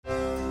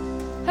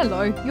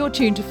Hello, you're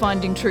tuned to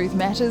Finding Truth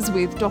Matters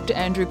with Dr.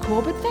 Andrew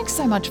Corbett. Thanks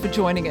so much for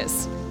joining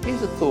us.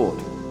 Here's a thought.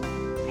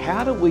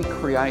 How do we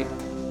create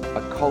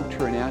a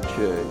culture in our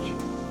church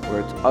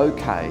where it's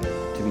okay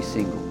to be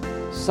single?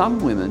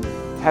 Some women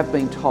have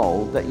been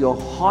told that your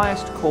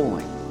highest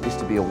calling is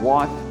to be a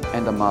wife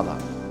and a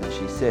mother. And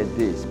she said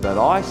this, "But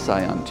I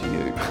say unto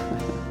you,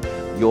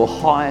 your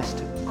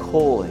highest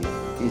calling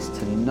is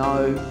to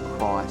know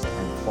Christ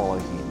and follow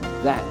Him.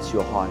 That's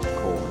your highest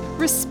calling."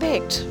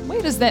 Respect.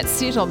 Where does that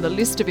sit on the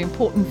list of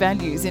important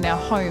values in our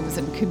homes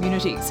and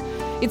communities?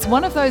 It's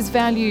one of those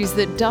values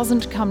that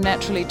doesn't come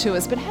naturally to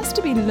us but has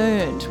to be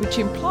learned, which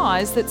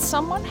implies that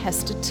someone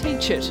has to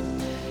teach it.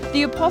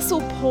 The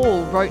Apostle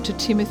Paul wrote to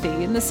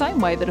Timothy in the same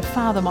way that a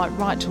father might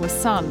write to a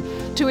son,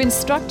 to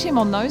instruct him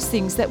on those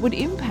things that would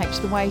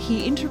impact the way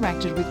he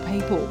interacted with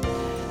people.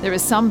 There are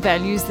some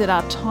values that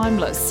are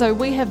timeless, so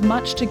we have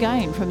much to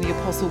gain from the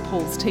Apostle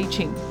Paul's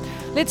teaching.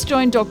 Let's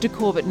join Dr.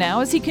 Corbett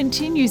now as he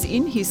continues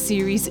in his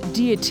series,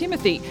 Dear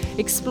Timothy,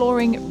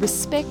 exploring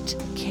respect,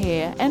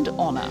 care and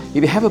honour.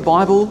 If you have a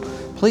Bible,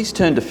 please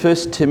turn to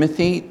 1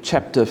 Timothy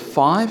chapter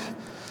 5,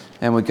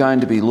 and we're going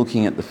to be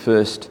looking at the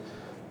first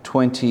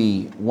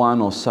 21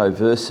 or so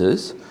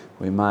verses.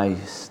 We may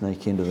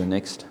sneak into the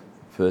next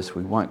verse.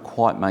 We won't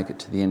quite make it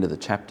to the end of the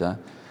chapter.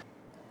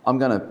 I'm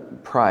going to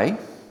pray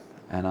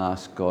and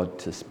ask God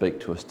to speak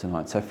to us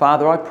tonight. So,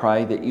 Father, I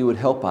pray that you would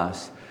help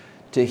us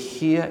to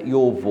hear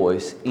your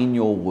voice in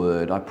your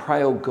word. I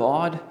pray, oh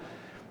God,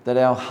 that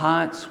our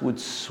hearts would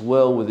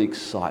swell with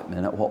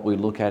excitement at what we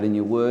look at in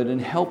your word,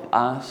 and help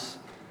us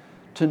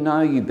to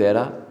know you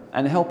better,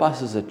 and help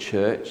us as a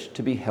church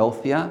to be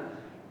healthier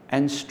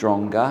and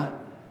stronger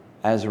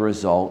as a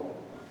result.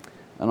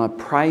 And I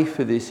pray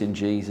for this in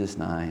Jesus'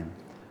 name.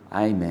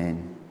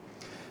 Amen.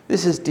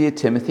 This is Dear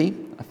Timothy,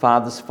 a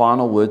father's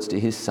final words to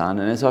his son.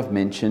 And as I've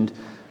mentioned,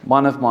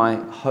 one of my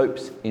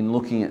hopes in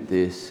looking at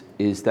this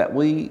is that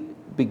we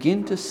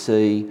begin to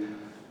see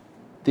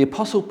the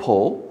Apostle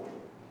Paul,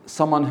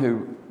 someone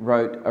who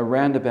wrote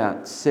around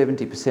about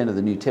 70% of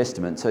the New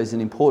Testament, so he's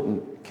an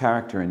important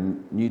character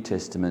in New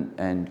Testament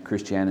and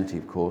Christianity,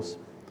 of course,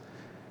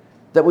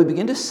 that we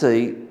begin to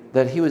see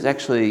that he was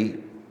actually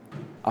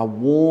a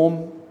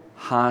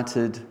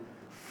warm-hearted,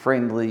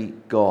 friendly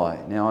guy.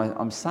 Now,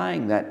 I'm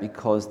saying that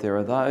because there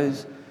are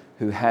those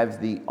who have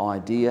the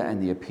idea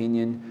and the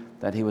opinion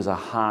that he was a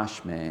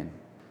harsh man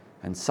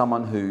and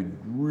someone who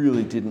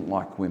really didn't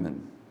like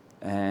women.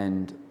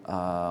 And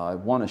I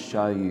want to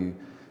show you,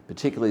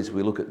 particularly as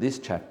we look at this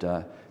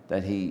chapter,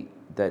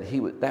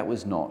 that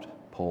was not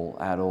Paul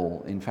at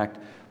all. In fact,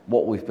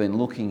 what we've been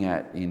looking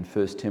at in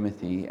 1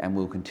 Timothy and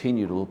we'll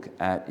continue to look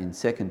at in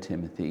 2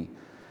 Timothy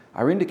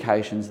are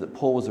indications that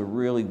Paul was a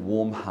really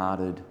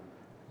warm-hearted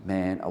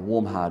man, a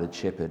warm-hearted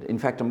shepherd. In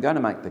fact, I'm going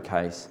to make the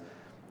case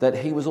that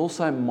he was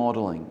also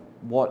modelling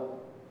what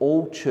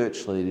all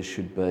church leaders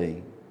should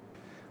be.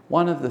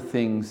 One of the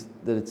things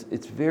that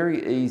it's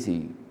very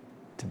easy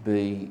to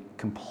be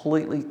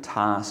completely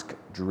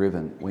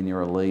task-driven when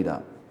you're a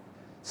leader.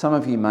 Some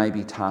of you may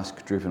be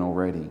task-driven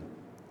already.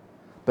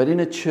 But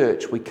in a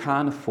church, we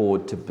can't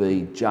afford to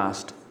be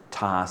just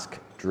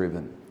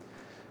task-driven.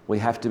 We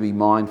have to be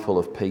mindful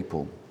of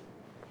people.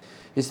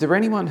 Is there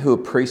anyone who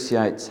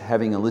appreciates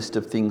having a list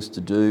of things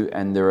to do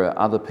and there are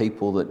other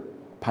people that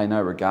pay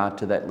no regard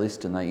to that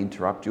list and they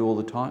interrupt you all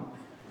the time?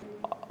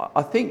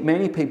 I think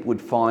many people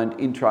would find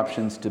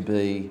interruptions to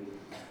be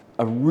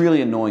a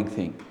really annoying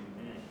thing.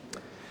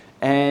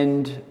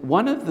 And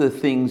one of the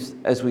things,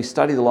 as we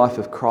study the life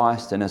of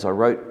Christ, and as I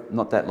wrote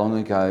not that long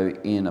ago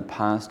in a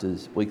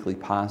weekly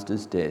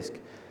pastor's desk,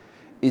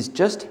 is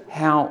just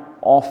how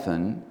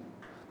often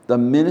the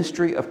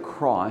ministry of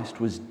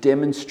Christ was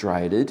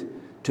demonstrated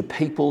to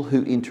people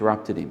who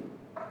interrupted him.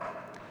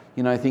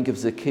 You know, think of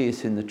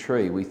Zacchaeus in the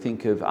tree. We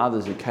think of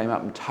others who came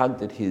up and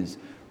tugged at his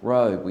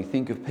robe. We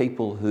think of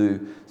people who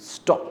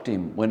stopped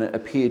him when it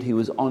appeared he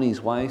was on his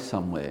way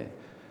somewhere.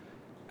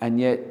 And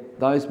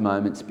yet those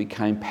moments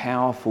became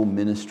powerful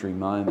ministry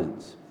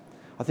moments.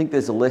 I think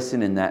there's a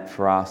lesson in that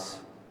for us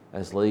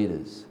as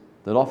leaders,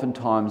 that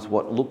oftentimes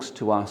what looks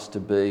to us to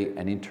be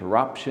an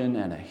interruption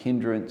and a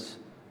hindrance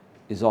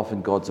is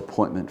often God's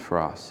appointment for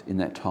us in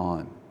that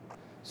time.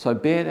 So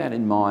bear that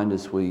in mind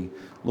as we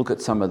look at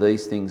some of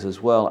these things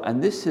as well.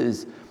 And this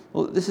is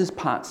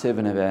part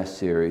 7 of our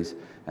series,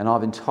 and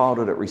I've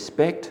entitled it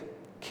Respect,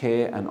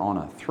 Care and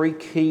Honour. 3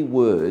 key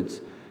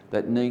words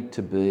that need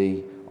to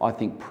be, I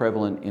think,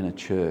 prevalent in a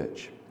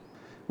church.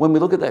 When we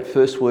look at that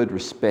first word,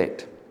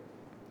 respect,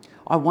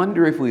 I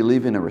wonder if we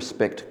live in a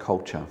respect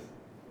culture.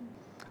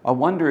 I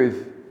wonder if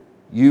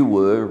you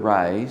were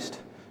raised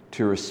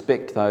to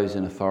respect those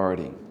in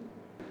authority.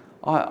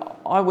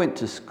 I went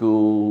to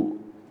school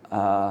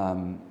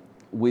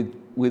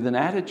with an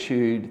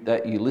attitude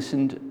that you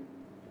listened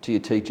to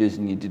your teachers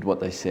and you did what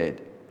they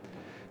said.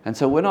 And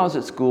so when I was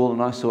at school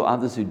and I saw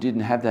others who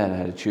didn't have that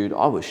attitude,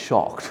 I was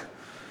shocked.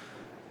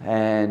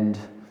 And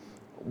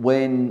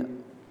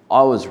when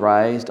I was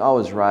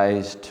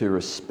raised to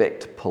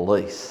respect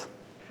police.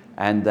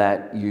 and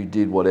that you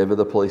did whatever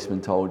the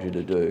policeman told you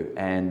to do,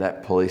 and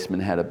that policeman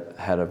had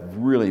a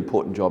really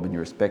important job and you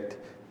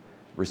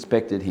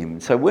respected him.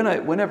 So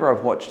whenever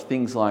I've watched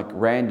things like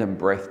Random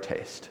Breath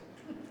Test,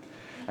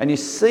 and you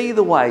see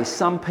the way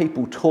some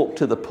people talk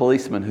to the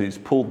policeman who's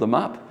pulled them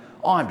up,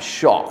 I'm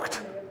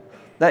shocked.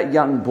 That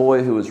young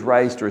boy who was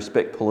raised to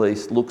respect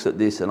police looks at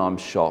this and I'm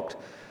shocked.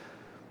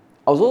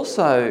 I was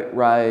also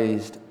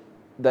raised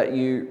that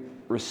you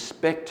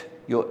respect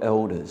your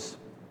elders.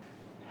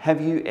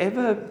 Have you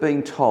ever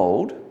been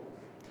told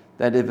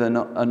that if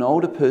an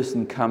older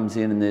person comes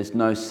in and there's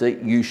no seat,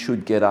 you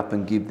should get up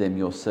and give them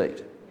your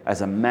seat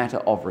as a matter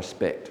of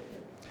respect?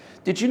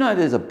 Did you know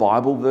there's a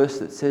Bible verse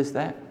that says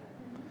that?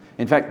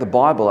 In fact, the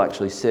Bible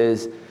actually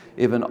says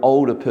if an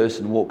older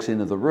person walks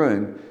into the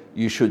room,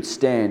 you should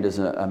stand as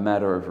a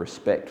matter of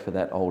respect for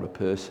that older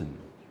person.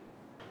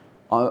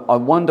 I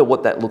wonder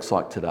what that looks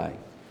like today.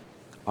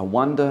 I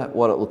wonder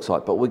what it looks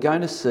like. But we're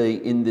going to see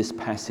in this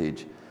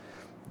passage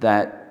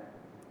that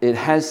it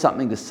has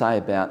something to say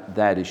about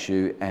that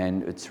issue,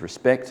 and it's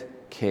respect,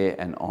 care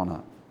and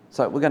honour.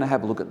 So we're going to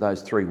have a look at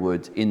those three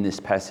words in this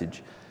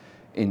passage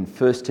in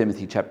 1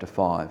 Timothy chapter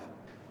 5.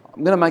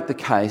 I'm going to make the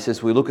case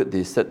as we look at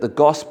this that the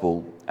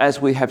gospel,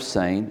 as we have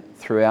seen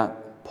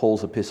throughout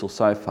Paul's epistle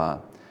so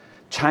far,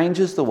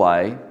 changes the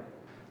way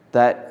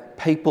that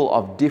people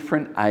of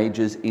different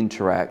ages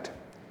interact.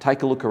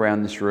 Take a look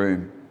around this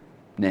room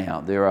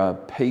now. There are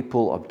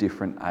people of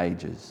different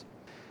ages.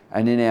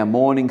 And in our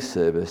morning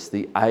service,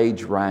 the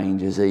age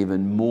range is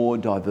even more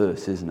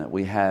diverse, isn't it?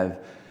 We have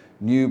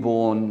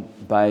newborn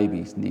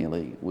babies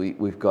nearly.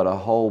 We've got a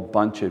whole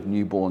bunch of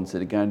newborns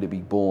that are going to be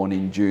born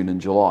in June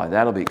and July.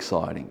 That'll be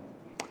exciting.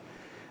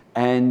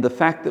 And the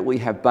fact that we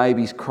have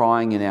babies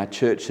crying in our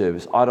church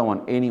service, I don't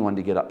want anyone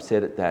to get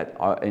upset at that.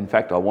 In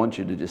fact, I want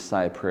you to just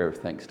say a prayer of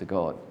thanks to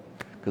God,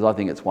 because I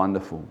think it's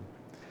wonderful.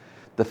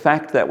 The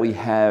fact that we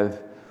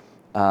have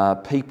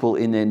people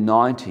in their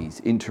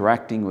 90s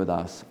interacting with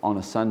us on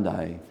a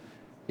Sunday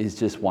is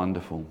just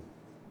wonderful.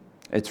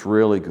 It's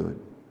really good.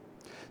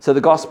 So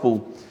the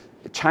gospel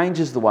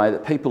changes the way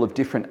that people of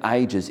different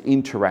ages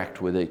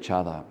interact with each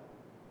other.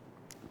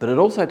 But it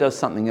also does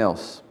something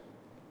else.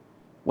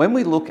 When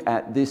we look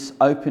at this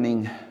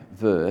opening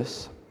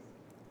verse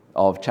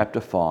of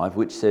chapter 5,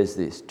 which says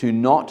this, "Do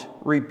not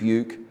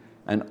rebuke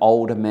an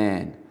older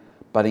man,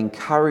 but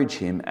encourage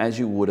him as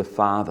you would a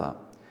father,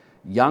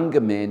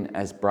 younger men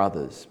as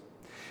brothers."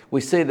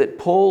 We see that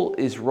Paul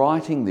is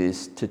writing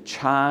this to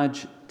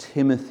charge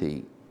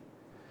Timothy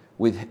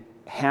with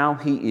how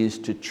he is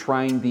to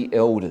train the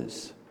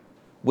elders,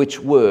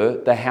 which were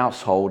the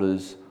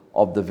householders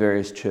of the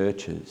various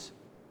churches.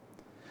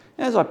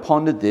 As I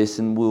pondered this,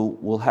 and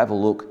we'll have a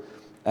look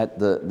at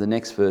the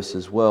next verse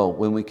as well,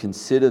 when we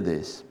consider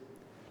this,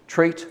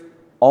 treat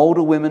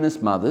older women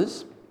as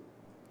mothers,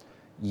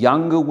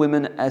 younger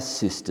women as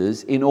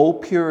sisters in all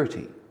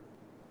purity.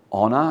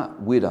 Honour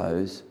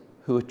widows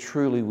who are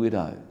truly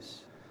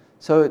widows.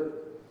 So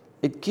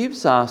it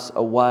gives us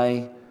a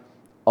way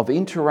of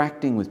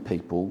interacting with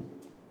people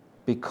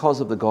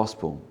because of the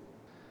gospel.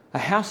 A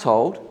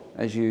household,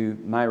 as you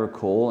may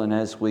recall, and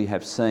as we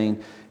have seen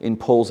in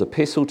Paul's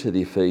epistle to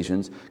the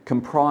Ephesians,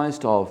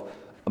 comprised of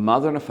a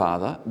mother and a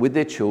father with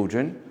their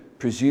children,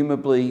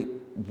 presumably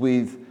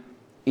with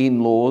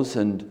in-laws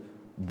and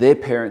their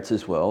parents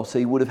as well. So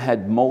you would have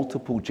had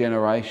multiple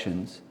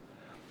generations.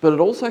 But it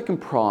also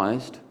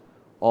comprised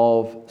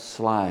of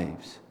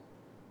slaves.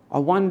 I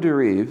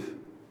wonder if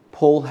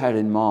Paul had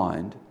in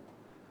mind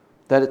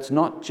that it's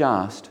not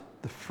just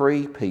the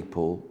free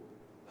people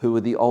who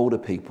are the older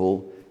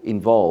people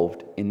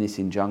involved in this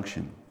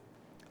injunction.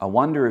 I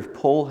wonder if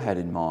Paul had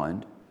in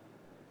mind,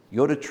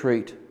 you're to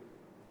treat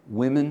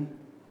women,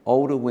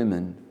 older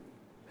women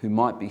who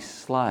might be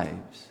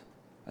slaves,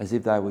 as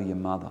if they were your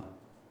mother.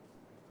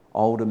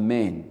 Older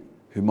men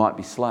who might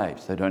be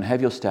slaves. They don't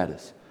have your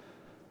status,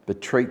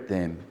 but treat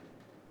them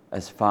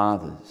as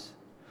fathers.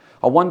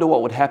 I wonder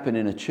what would happen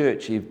in a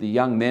church if the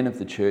young men of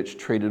the church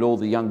treated all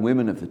the young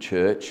women of the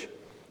church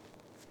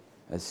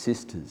as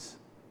sisters.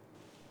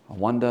 I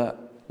wonder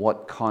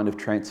what kind of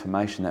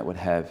transformation that would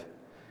have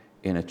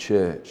in a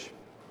church.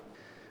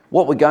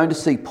 What we're going to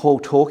see Paul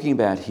talking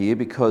about here,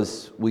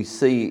 because we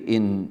see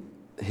in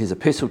his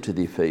epistle to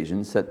the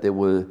Ephesians that there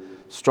were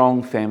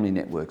strong family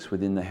networks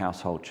within the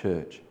household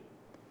church.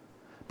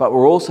 But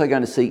we're also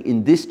going to see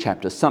in this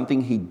chapter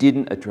something he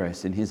didn't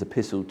address in his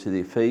epistle to the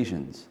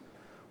Ephesians,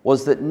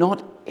 was that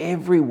not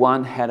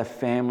everyone had a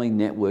family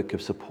network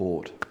of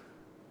support.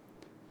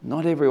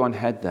 Not everyone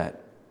had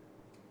that.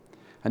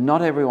 And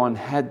not everyone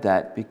had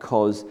that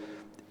because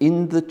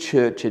in the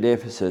church at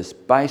Ephesus,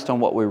 based on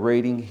what we're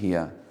reading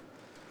here,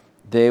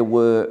 there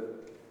were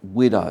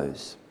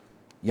widows,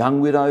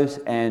 young widows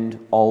and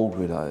old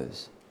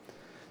widows.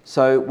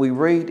 So we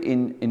read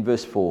in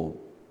verse 4,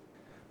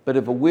 "But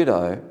if a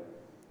widow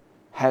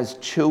has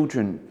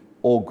children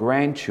or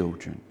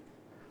grandchildren,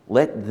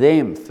 let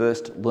them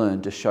first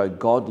learn to show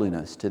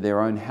godliness to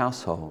their own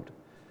household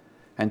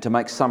and to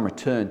make some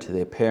return to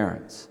their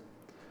parents.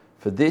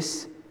 For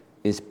this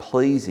is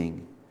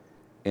pleasing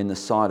in the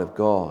sight of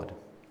God.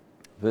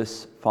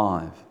 Verse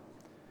 5.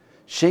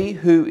 She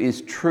who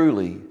is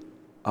truly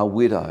a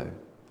widow,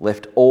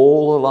 left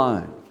all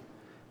alone,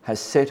 has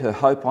set her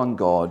hope on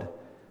God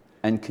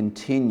and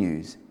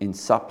continues in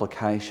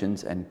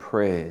supplications and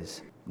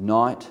prayers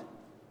night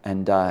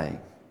and day.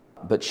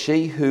 But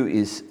she who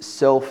is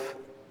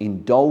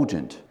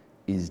self-indulgent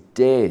is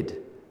dead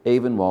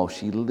even while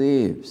she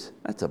lives.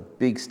 That's a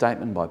big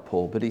statement by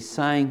Paul, but he's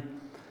saying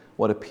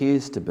what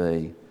appears to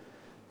be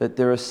that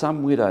there are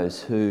some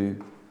widows who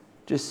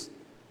just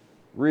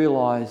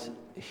realise,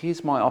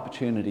 here's my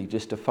opportunity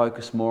just to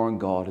focus more on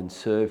God and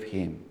serve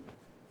Him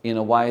in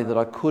a way that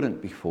I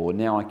couldn't before,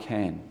 now I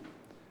can.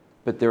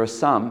 But there are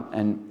some,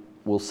 and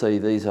we'll see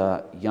these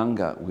are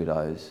younger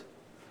widows,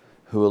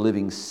 who are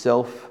living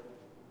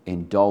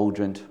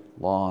self-indulgent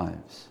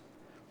lives.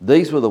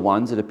 These were the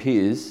ones, it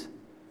appears,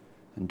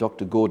 and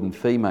Dr. Gordon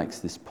Fee makes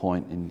this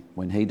point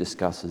when he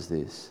discusses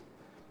this,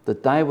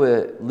 that they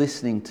were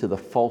listening to the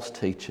false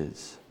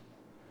teachers.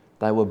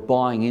 They were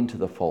buying into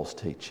the false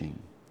teaching.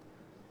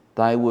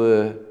 They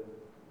were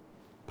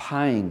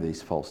paying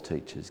these false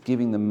teachers,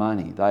 giving them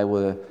money. They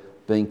were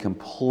being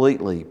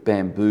completely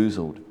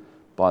bamboozled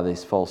by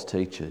these false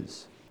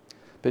teachers.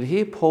 But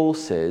here Paul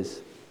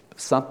says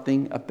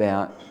something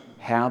about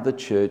how the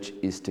church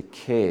is to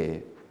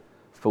care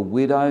for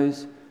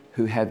widows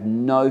who have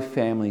no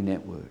family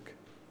network.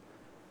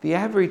 The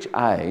average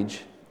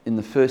age in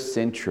the first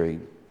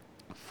century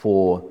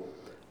for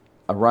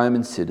a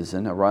Roman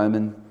citizen, a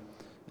Roman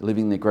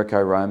living in the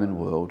Greco-Roman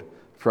world,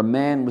 for a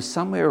man was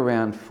somewhere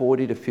around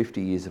 40 to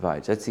 50 years of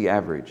age. That's the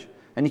average.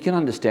 And you can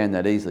understand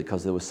that easily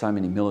because there were so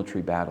many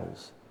military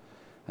battles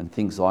and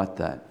things like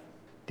that.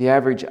 The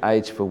average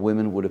age for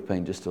women would have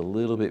been just a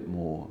little bit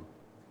more,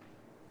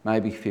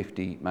 maybe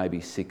 50,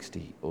 maybe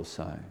 60 or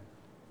so.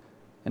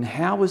 And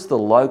how was the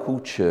local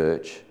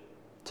church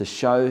to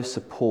show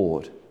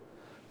support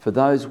for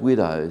those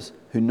widows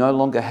who no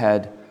longer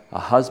had a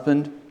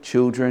husband,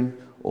 children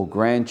or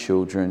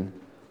grandchildren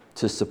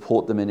to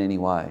support them in any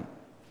way?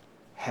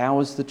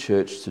 How is the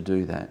church to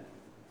do that?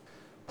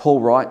 Paul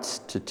writes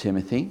to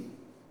Timothy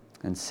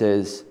and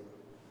says,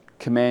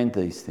 command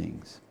these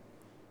things.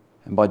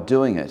 And by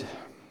doing it,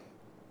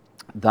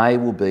 they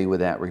will be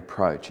without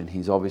reproach. And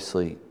he's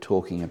obviously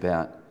talking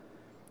about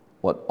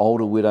what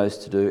older widows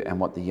to do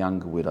and what the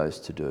younger widows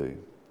to do.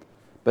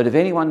 But if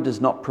anyone does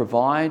not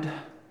provide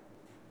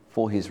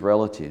for his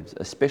relatives,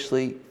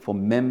 especially for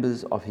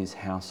members of his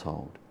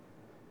household,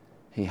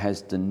 he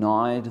has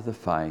denied the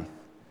faith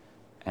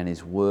and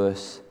is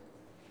worse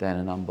than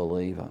an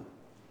unbeliever.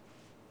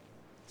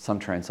 Some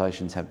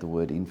translations have the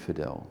word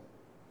infidel,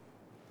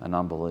 an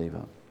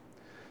unbeliever.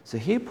 So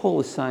here Paul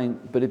is saying,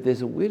 but if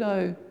there's a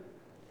widow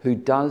who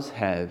does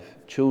have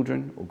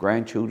children or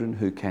grandchildren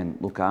who can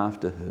look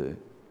after her,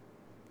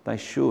 they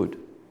should.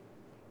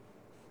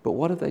 But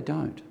what if they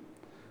don't?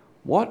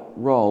 What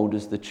role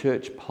does the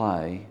church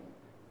play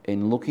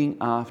in looking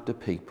after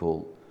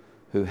people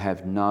who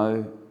have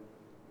no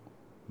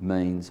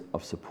means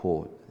of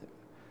support?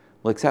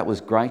 Lex, that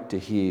was great to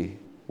hear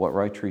what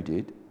Rotary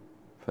did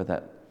for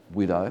that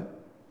widow.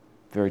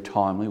 Very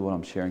timely, what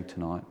I'm sharing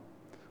tonight,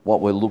 what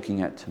we're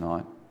looking at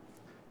tonight.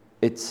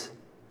 It's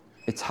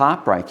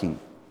heartbreaking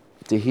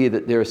to hear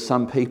that there are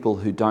some people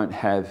who don't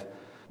have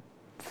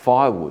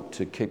firewood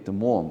to keep them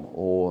warm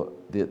or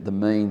the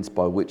means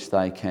by which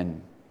they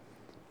can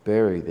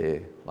bury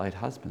their late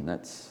husband.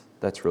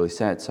 That's really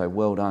sad. So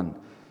well done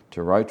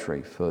to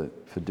Rotary for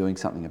doing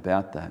something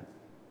about that.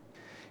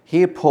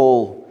 Here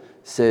Paul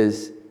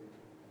says,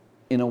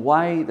 in a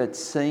way that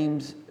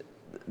seems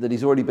that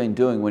he's already been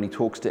doing when he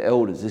talks to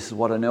elders, this is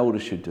what an elder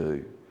should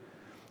do.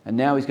 And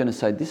now he's going to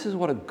say, this is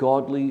what a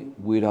godly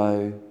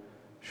widow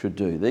should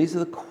do. These are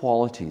the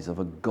qualities of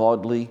a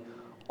godly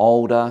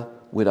older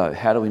widow.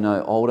 How do we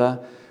know older?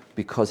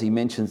 Because he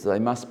mentions that they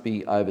must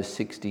be over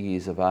 60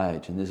 years of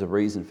age, and there's a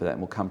reason for that, and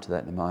we'll come to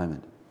that in a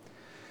moment.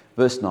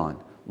 Verse 9,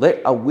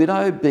 let a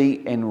widow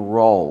be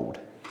enrolled.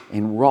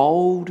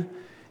 Enrolled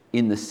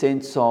in the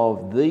sense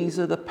of these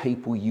are the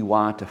people you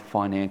are to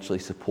financially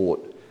support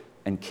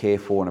and care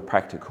for in a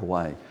practical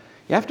way.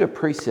 You have to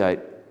appreciate,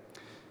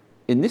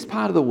 in this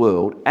part of the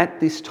world, at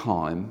this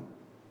time,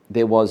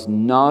 there was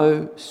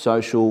no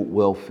social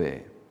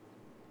welfare.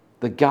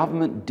 The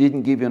government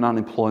didn't give you an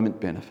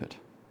unemployment benefit.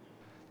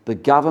 The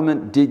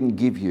government didn't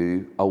give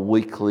you a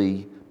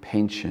weekly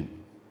pension.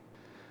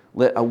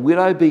 Let a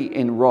widow be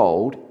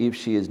enrolled if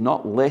she is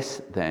not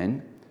less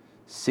than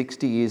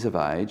 60 years of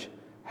age,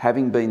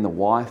 having been the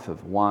wife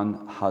of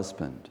one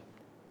husband,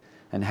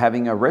 and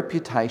having a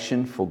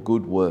reputation for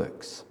good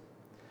works.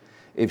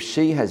 If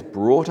she has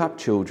brought up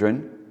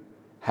children,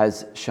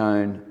 has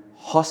shown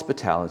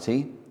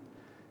hospitality,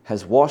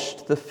 has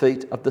washed the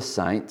feet of the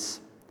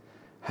saints,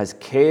 has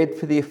cared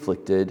for the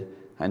afflicted,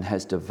 and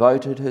has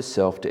devoted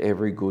herself to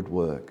every good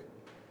work.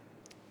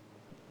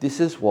 This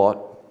is what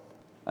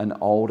an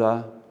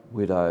older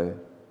widow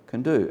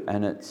can do.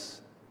 And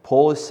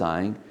Paul is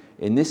saying,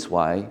 in this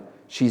way,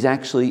 she's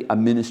actually a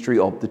ministry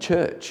of the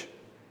church.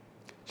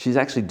 She's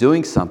actually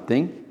doing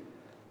something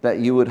that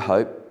you would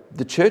hope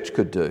the church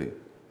could do.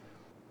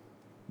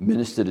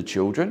 Minister to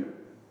children,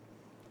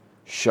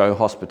 show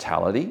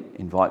hospitality,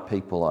 invite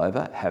people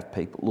over, have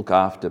people look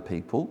after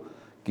people,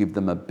 give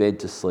them a bed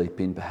to sleep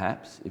in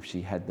perhaps, if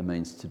she had the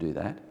means to do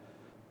that,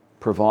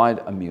 provide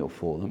a meal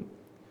for them,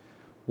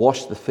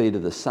 wash the feet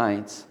of the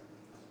saints.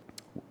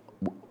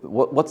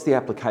 What's the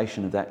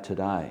application of that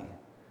today?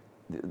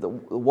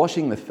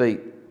 Washing the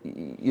feet,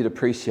 you'd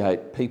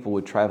appreciate people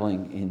were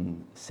travelling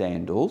in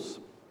sandals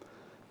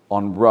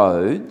on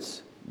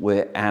roads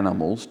where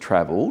animals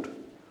travelled,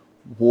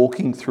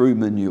 walking through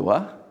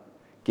manure,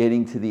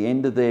 getting to the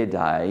end of their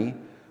day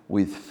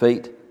with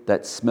feet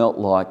that smelt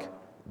like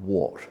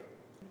what?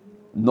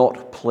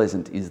 Not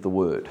pleasant is the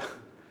word.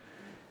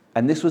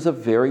 And this was a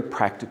very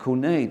practical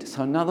need.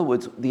 So in other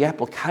words, the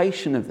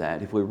application of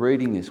that, if we're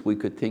reading this, we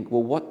could think,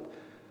 well,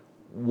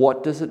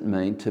 what does it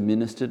mean to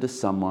minister to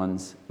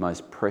someone's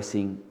most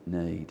pressing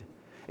need?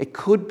 It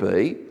could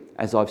be,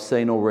 as I've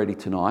seen already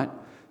tonight,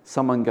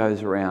 someone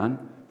goes around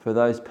for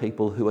those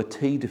people who are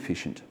tea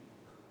deficient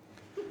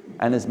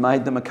and has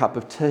made them a cup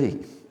of tea.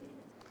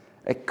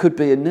 It could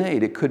be a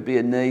need. It could be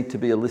a need to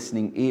be a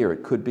listening ear.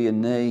 It could be a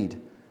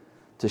need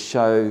to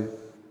show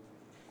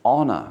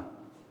honour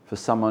for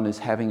someone who's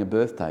having a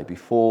birthday.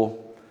 Before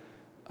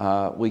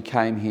we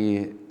came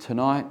here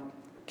tonight,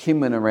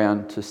 Kim went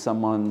around to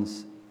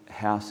someone's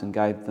house and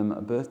gave them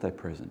a birthday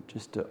present,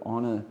 just to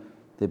honour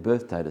their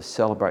birthday, to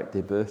celebrate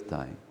their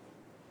birthday.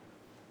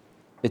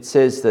 It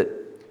says that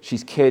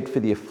she's cared for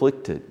the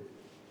afflicted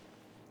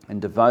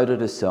and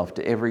devoted herself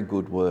to every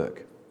good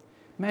work.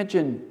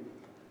 Imagine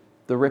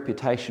the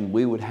reputation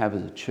we would have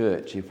as a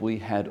church if we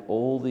had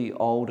all the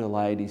older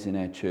ladies in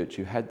our church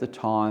who had the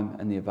time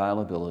and the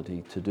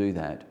availability to do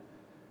that,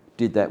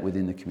 did that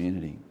within the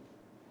community.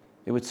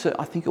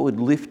 I think it would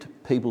lift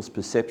people's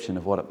perception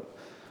of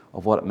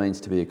what it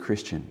means to be a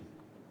Christian.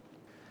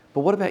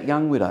 But what about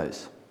young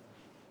widows?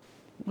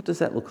 What does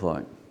that look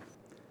like?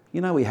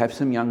 You know, we have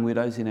some young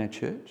widows in our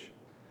church.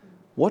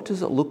 What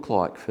does it look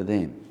like for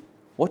them?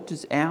 What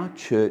does our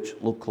church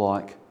look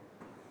like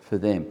for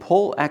them?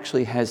 Paul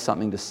actually has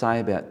something to say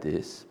about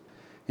this.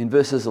 In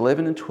verses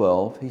 11 and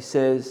 12, he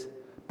says,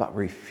 "But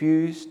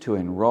refuse to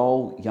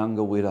enrol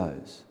younger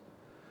widows.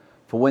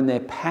 For when their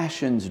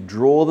passions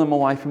draw them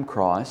away from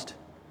Christ,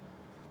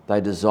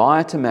 they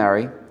desire to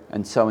marry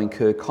and so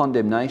incur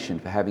condemnation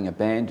for having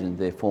abandoned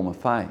their former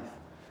faith."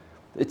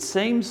 It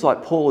seems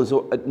like Paul is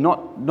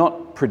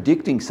not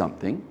predicting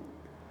something,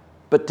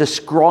 but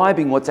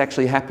describing what's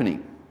actually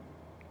happening.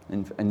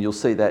 And you'll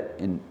see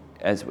that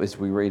as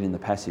we read in the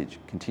passage,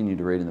 continue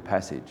to read in the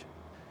passage.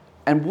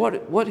 And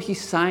what he's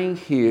saying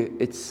here,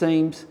 it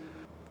seems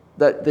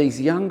that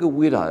these younger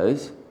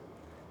widows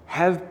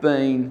have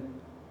been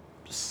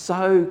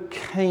so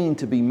keen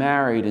to be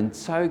married and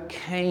so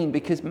keen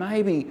because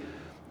maybe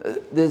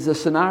there's a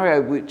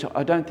scenario which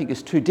I don't think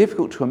is too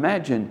difficult to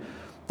imagine,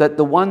 that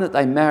the one that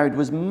they married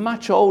was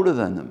much older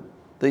than them.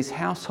 These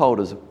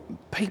householders,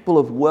 people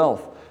of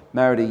wealth,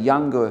 married a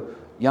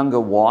younger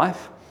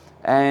wife,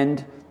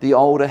 and the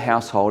older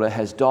householder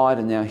has died,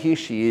 and now here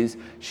she is.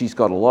 She's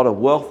got a lot of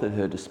wealth at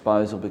her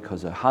disposal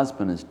because her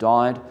husband has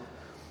died,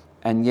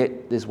 and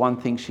yet there's one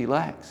thing she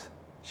lacks.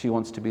 She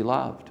wants to be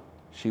loved.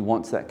 She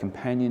wants that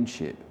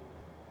companionship.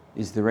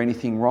 Is there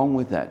anything wrong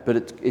with that?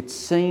 But it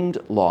seemed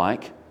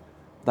like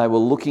they were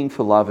looking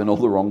for love in all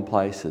the wrong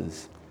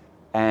places,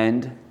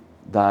 and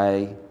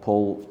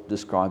Paul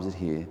describes it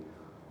here,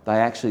 they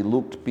actually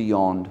looked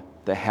beyond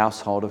the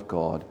household of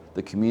God,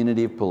 the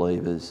community of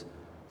believers,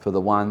 for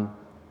the one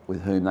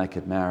with whom they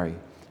could marry.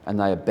 And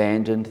they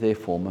abandoned their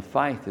former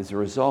faith as a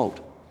result.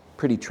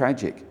 Pretty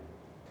tragic.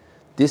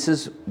 This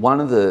is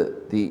one of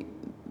the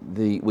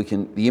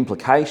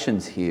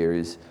implications here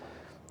is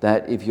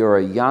that if you're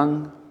a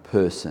young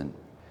person,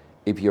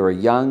 if you're a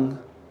young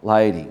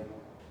lady,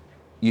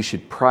 you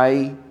should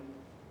pray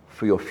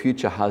for your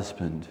future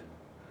husband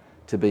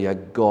to be a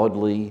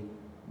godly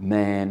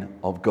man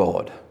of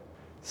God,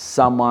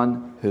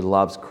 someone who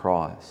loves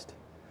Christ.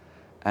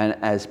 And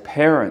as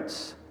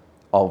parents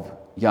of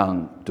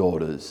young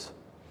daughters,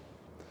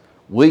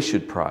 we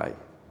should pray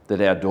that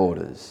our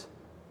daughters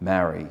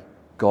marry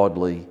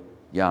godly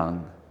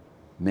young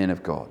men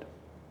of God.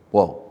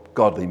 Well,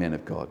 godly men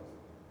of God,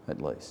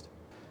 at least.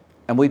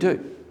 And we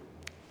do.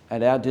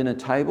 At our dinner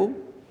table,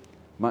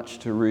 much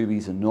to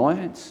Ruby's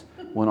annoyance,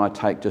 when I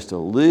take just a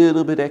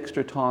little bit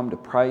extra time to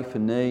pray for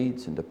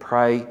needs and to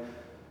pray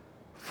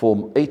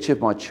for each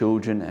of my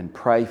children and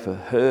pray for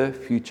her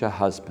future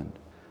husband,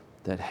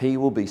 that he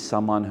will be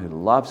someone who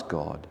loves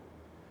God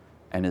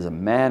and is a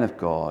man of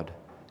God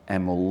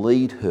and will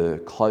lead her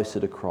closer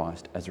to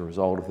Christ as a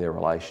result of their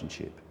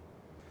relationship.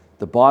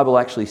 The Bible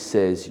actually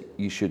says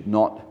you should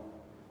not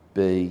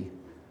be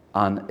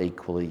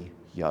unequally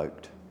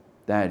yoked.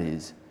 That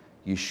is,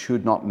 you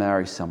should not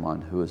marry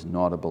someone who is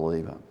not a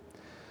believer.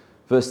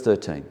 Verse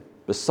 13,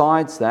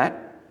 besides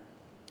that,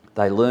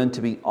 they learned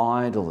to be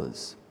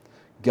idlers,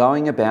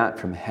 going about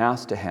from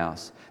house to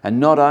house, and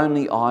not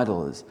only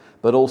idlers,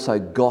 but also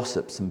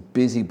gossips and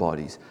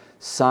busybodies,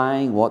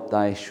 saying what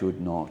they should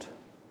not.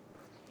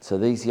 So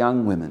these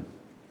young women,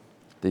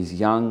 these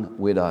young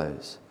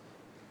widows,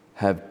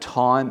 have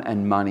time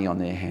and money on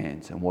their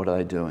hands. And what are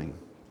they doing?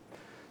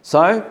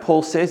 So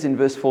Paul says in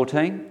verse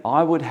 14,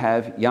 I would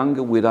have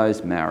younger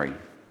widows marry,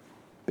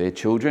 bear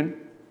children,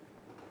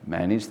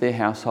 manage their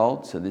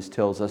household. So this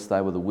tells us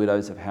they were the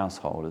widows of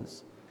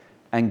householders,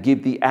 and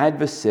give the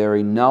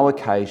adversary no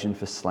occasion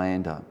for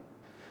slander.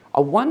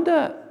 I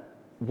wonder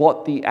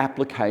what the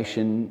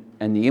application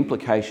and the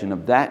implication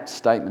of that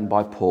statement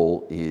by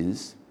Paul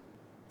is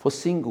for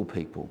single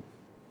people.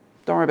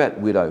 Don't worry about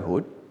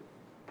widowhood.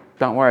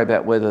 Don't worry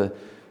about whether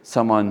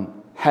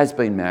someone has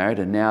been married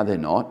and now they're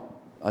not,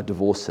 a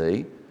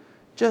divorcee.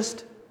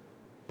 Just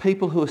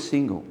people who are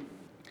single.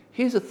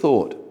 Here's a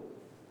thought.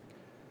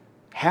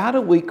 How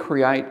do we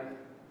create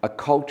a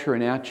culture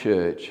in our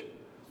church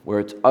where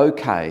it's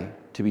okay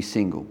to be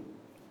single?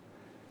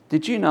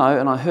 Did you know,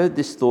 and I heard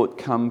this thought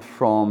come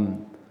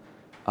from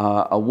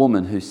a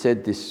woman who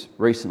said this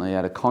recently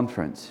at a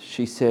conference.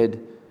 She said,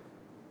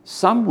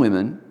 some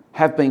women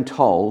have been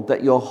told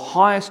that your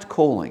highest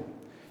calling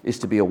is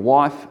to be a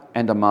wife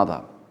and a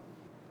mother.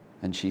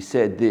 And she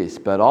said this,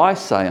 but I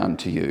say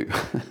unto you,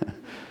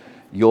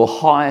 your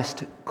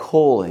highest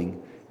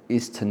calling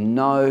is to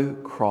know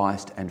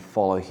Christ and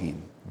follow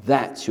him.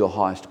 That's your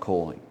highest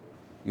calling.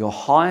 Your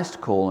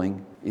highest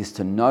calling is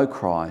to know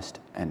Christ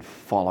and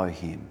follow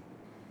him.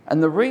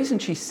 And the reason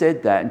she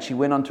said that, and she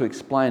went on to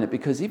explain it,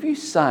 because if you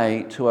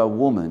say to a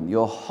woman,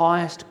 your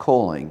highest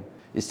calling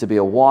is to be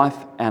a wife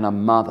and a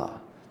mother,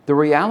 the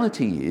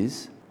reality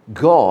is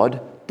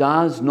God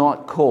does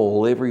not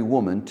call every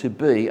woman to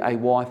be a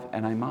wife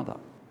and a mother.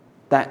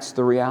 That's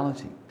the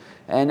reality.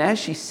 And as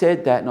she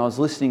said that, and I was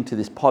listening to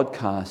this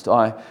podcast,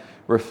 I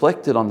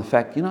reflected on the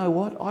fact, you know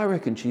what? I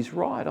reckon she's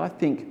right. I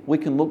think we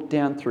can look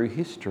down through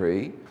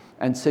history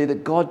and see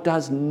that God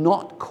does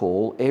not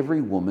call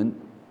every woman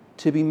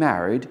to be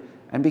married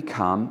and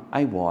become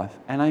a wife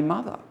and a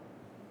mother.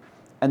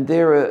 And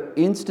there are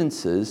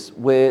instances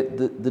where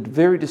the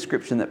very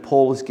description that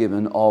Paul has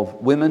given of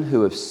women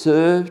who have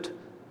served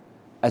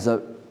as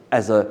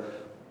a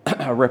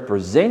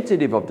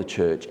representative of the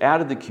church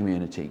out of the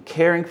community,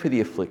 caring for the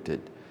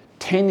afflicted,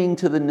 tending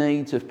to the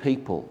needs of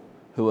people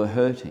who are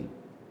hurting,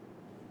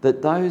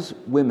 that those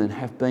women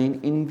have been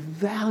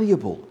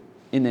invaluable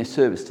in their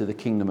service to the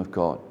kingdom of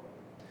God.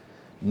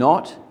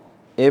 Not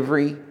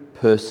every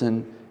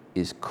person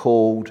is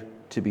called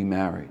to be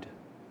married.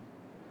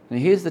 And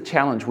here's the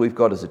challenge we've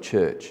got as a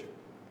church.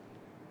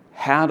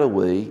 How do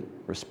we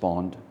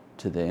respond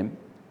to them?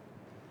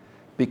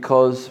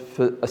 Because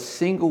for a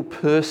single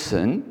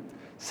person,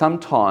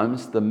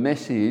 sometimes the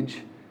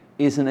message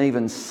isn't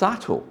even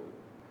subtle.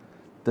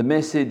 The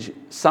message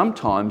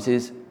sometimes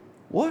is,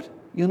 what?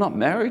 You're not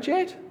married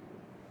yet?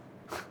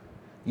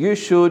 You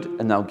should,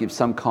 and they'll give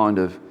some kind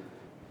of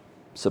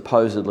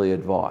supposedly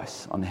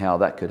advice on how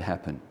that could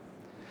happen.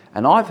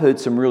 And I've heard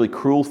some really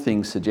cruel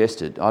things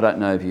suggested. I don't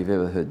know if you've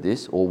ever heard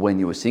this, or when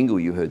you were single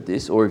you heard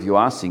this, or if you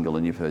are single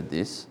and you've heard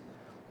this.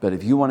 But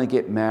if you want to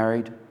get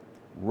married,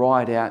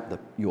 write out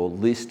your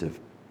list of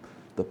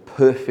the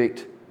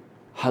perfect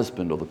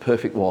husband or the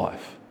perfect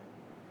wife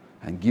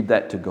and give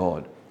that to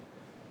God.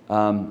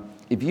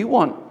 If you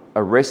want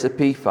a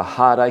recipe for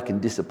heartache and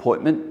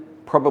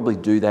disappointment, probably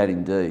do that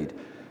indeed.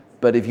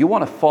 But if you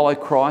want to follow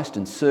Christ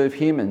and serve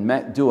him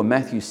and do a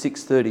Matthew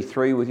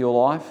 6:33 with your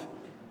life,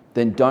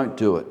 then don't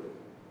do it.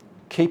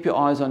 Keep your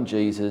eyes on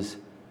Jesus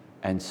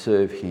and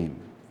serve him.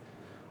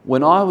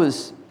 When I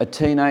was a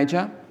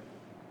teenager,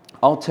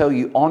 I'll tell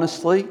you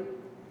honestly,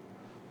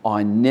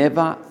 I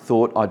never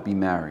thought I'd be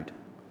married.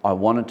 I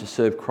wanted to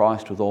serve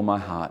Christ with all my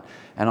heart.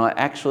 And I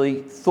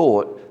actually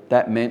thought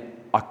that meant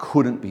I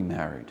couldn't be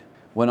married.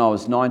 When I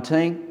was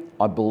 19,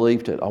 I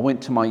believed it. I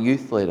went to my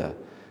youth leader,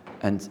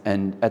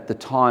 and at the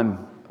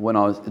time when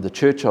the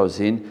church I was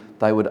in,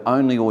 they would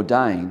only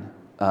ordain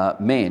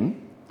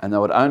men, and they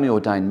would only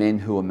ordain men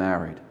who were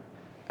married.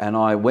 And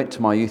I went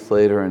to my youth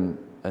leader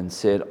and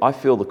said, I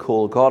feel the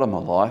call of God in my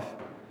life,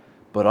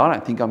 but I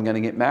don't think I'm going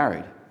to get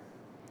married.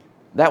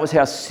 That was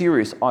how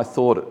serious I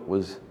thought it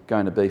was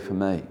going to be for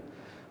me.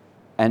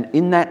 And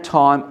in that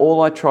time,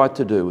 all I tried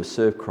to do was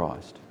serve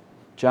Christ.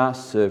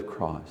 Just serve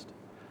Christ.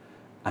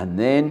 And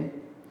then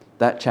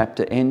that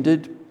chapter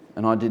ended,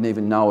 and I didn't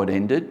even know it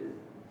ended.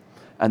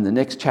 And the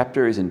next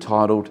chapter is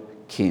entitled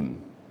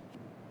Kim.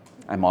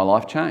 And my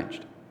life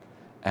changed.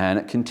 And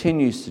it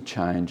continues to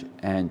change,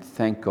 and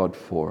thank God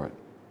for it.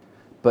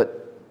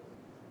 But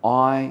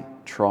I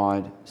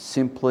tried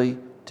simply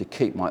to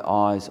keep my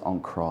eyes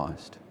on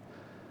Christ.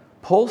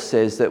 Paul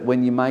says that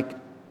when you make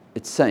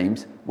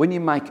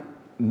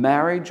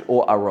marriage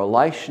or a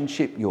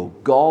relationship your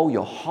goal,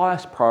 your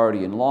highest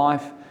priority in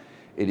life,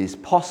 it is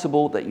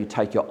possible that you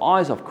take your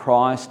eyes off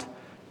Christ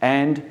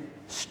and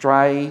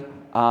stray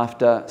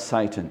after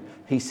Satan.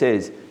 He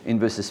says in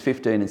verses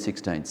 15 and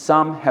 16,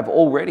 some have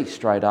already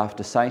strayed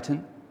after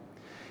Satan.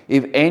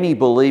 If any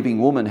believing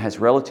woman has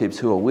relatives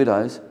who are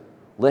widows,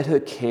 let her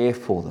care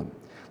for them.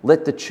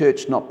 Let the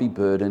church not be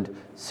burdened,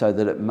 so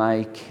that it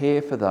may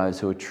care for those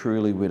who are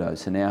truly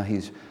widows. So now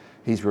he's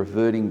he's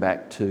reverting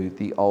back to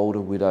the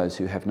older widows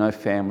who have no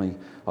family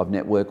of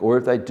network, or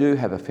if they do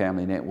have a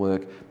family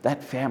network,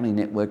 that family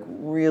network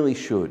really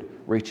should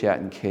reach out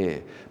and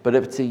care. But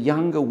if it's a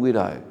younger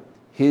widow,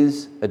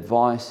 his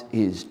advice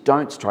is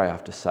don't stray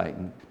after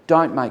Satan.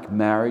 Don't make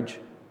marriage,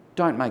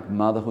 don't make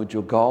motherhood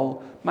your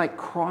goal. Make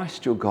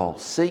Christ your goal.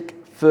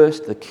 Seek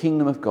first the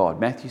kingdom of God.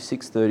 Matthew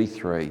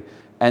 6:33.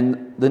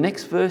 And the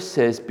next verse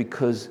says,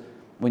 because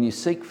when you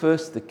seek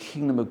first the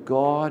kingdom of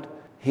God,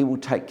 he will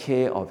take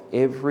care of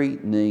every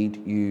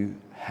need you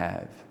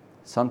have.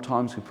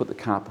 Sometimes we put the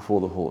cart before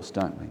the horse,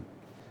 don't we?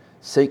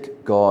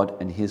 Seek God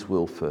and his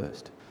will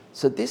first.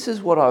 So this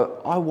is what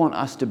I want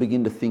us to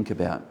begin to think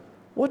about.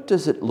 What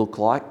does it look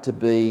like to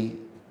be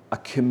a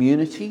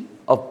community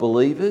of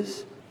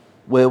believers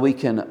where we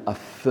can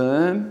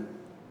affirm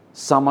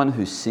someone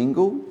who's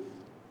single?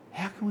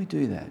 How can we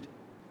do that?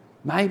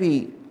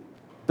 Maybe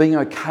being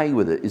okay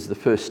with it is the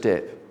first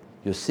step.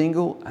 You're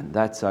single and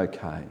that's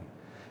okay.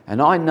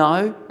 And I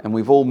know, and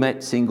we've all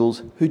met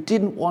singles who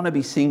didn't want to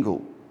be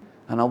single.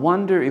 And I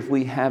wonder if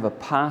we have a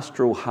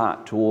pastoral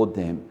heart toward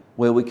them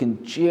where we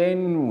can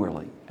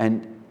genuinely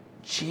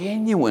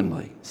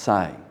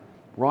say,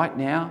 right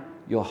now,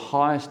 your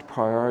highest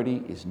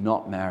priority is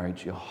not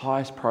marriage. Your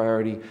highest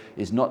priority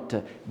is not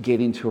to get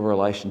into a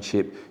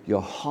relationship.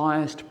 Your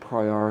highest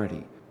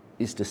priority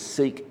is to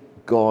seek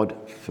God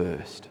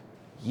first.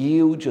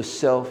 Yield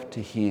yourself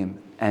to him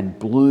and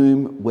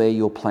bloom where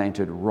you're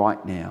planted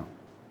right now.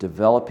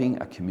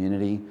 Developing a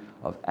community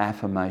of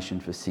affirmation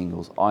for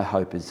singles, I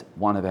hope, is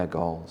one of our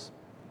goals.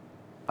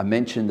 I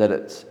mentioned that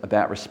it's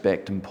about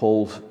respect, and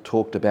Paul's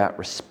talked about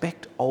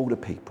respect older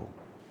people.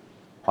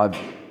 I've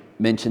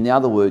mentioned the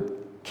other word,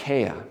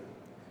 care.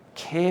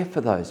 Care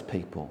for those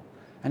people.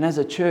 And as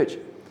a church,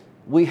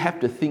 we have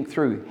to think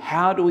through,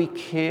 how do we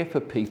care for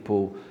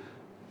people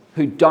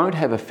who don't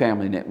have a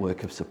family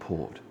network of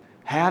support?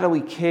 How do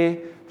we care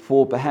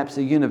for perhaps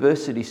a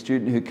university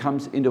student who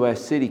comes into our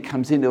city,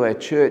 comes into our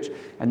church,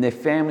 and their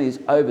family is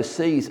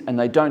overseas and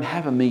they don't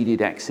have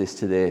immediate access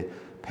to their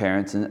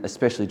parents, and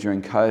especially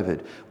during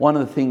COVID? One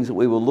of the things that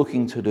we were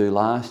looking to do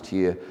last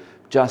year,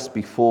 just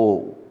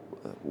before,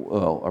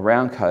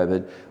 around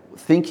COVID,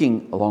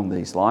 thinking along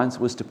these lines,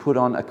 was to put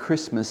on a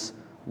Christmas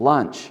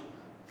lunch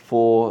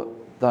for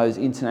those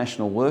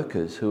international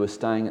workers who are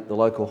staying at the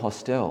local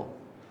hostel.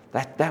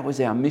 That was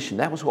our mission.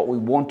 That was what we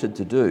wanted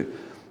to do.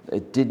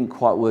 It didn't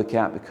quite work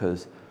out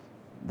because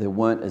there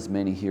weren't as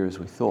many here as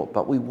we thought.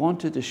 But we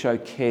wanted to show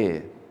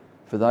care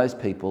for those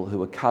people who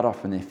were cut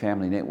off from their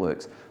family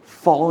networks,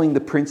 following the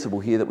principle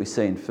here that we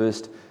see in 1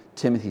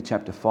 Timothy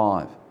chapter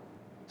 5.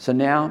 So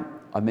now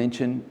I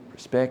mentioned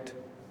respect,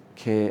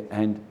 care,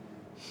 and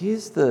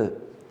here's the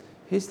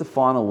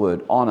final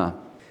word, honour.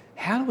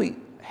 How do we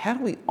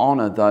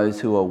honour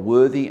those who are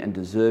worthy and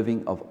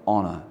deserving of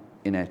honour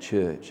in our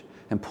church?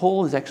 And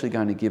Paul is actually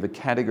going to give a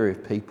category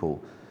of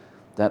people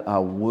that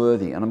are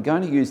worthy. And I'm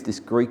going to use this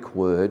Greek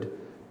word,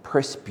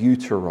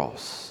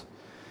 presbyteros.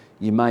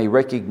 You may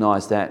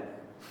recognise that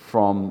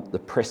from the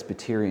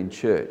Presbyterian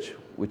Church,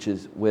 which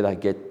is where they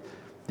get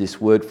this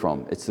word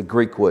from. It's the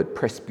Greek word,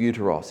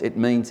 presbyteros. It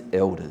means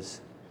elders,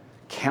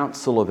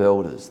 council of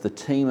elders, the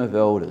team of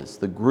elders,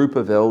 the group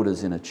of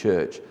elders in a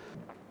church.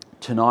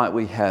 Tonight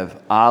we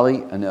have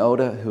Ali, an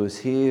elder, who is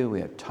here.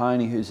 We have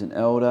Tony, who's an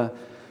elder.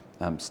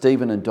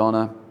 Stephen and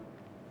Donna.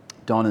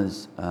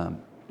 Donna's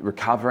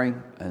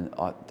recovering, and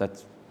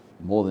that's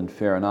more than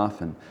fair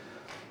enough.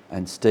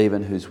 And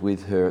Stephen, who's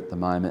with her at the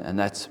moment, and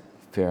that's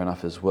fair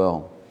enough as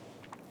well.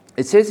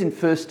 It says in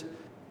 1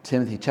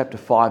 Timothy chapter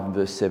 5 and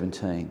verse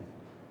 17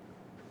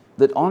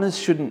 that elders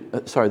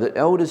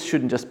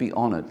shouldn't just be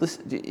honoured.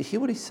 Listen, do you hear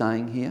what he's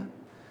saying here?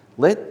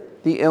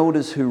 Let the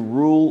elders who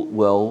rule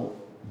well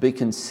be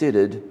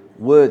considered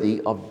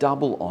worthy of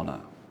double honour,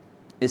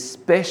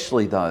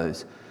 especially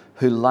those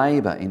who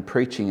labour in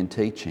preaching and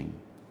teaching.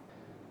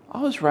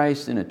 I was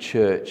raised in a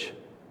church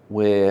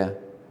where,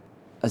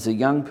 as a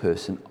young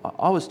person,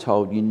 I was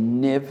told you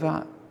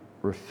never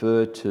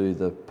refer to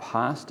the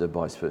pastor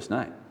by his first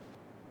name.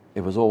 It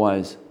was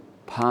always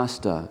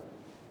Pastor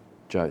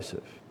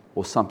Joseph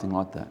or something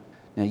like that.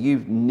 Now,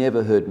 you've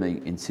never heard me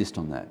insist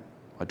on that.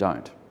 I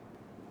don't.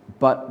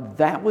 But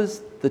that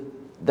was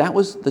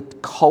the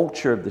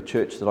culture of the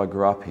church that I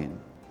grew up in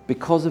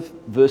because of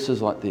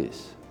verses like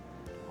this.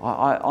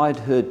 I'd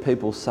heard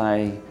people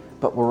say,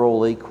 but we're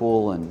all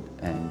equal,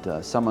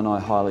 and someone I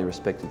highly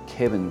respected,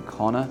 Kevin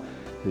Connor,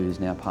 who's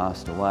now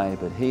passed away,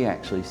 but he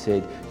actually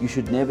said, you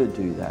should never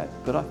do that.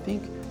 But I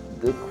think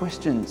the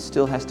question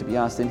still has to be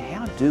asked then,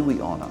 how do we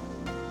honour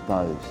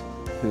those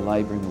who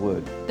labour in the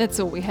word? That's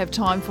all we have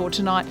time for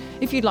tonight.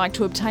 If you'd like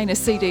to obtain a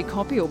CD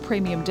copy or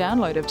premium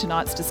download of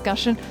tonight's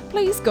discussion,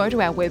 please go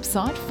to our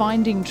website,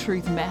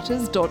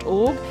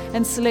 findingtruthmatters.org,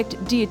 and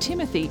select Dear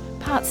Timothy,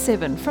 Part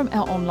 7 from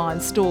our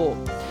online store.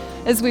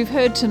 As we've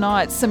heard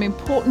tonight, some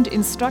important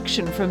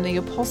instruction from the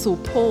Apostle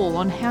Paul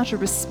on how to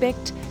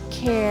respect,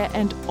 care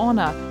and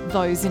honour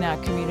those in our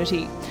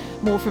community.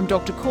 More from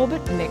Dr.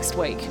 Corbett next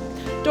week.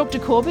 Dr.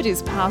 Corbett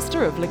is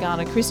pastor of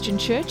Legana Christian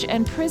Church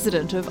and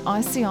president of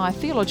ICI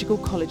Theological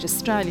College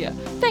Australia.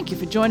 Thank you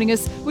for joining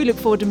us. We look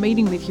forward to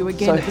meeting with you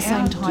again at the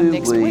same time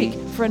next week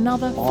for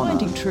another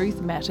Finding Truth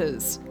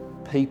Matters.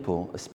 People,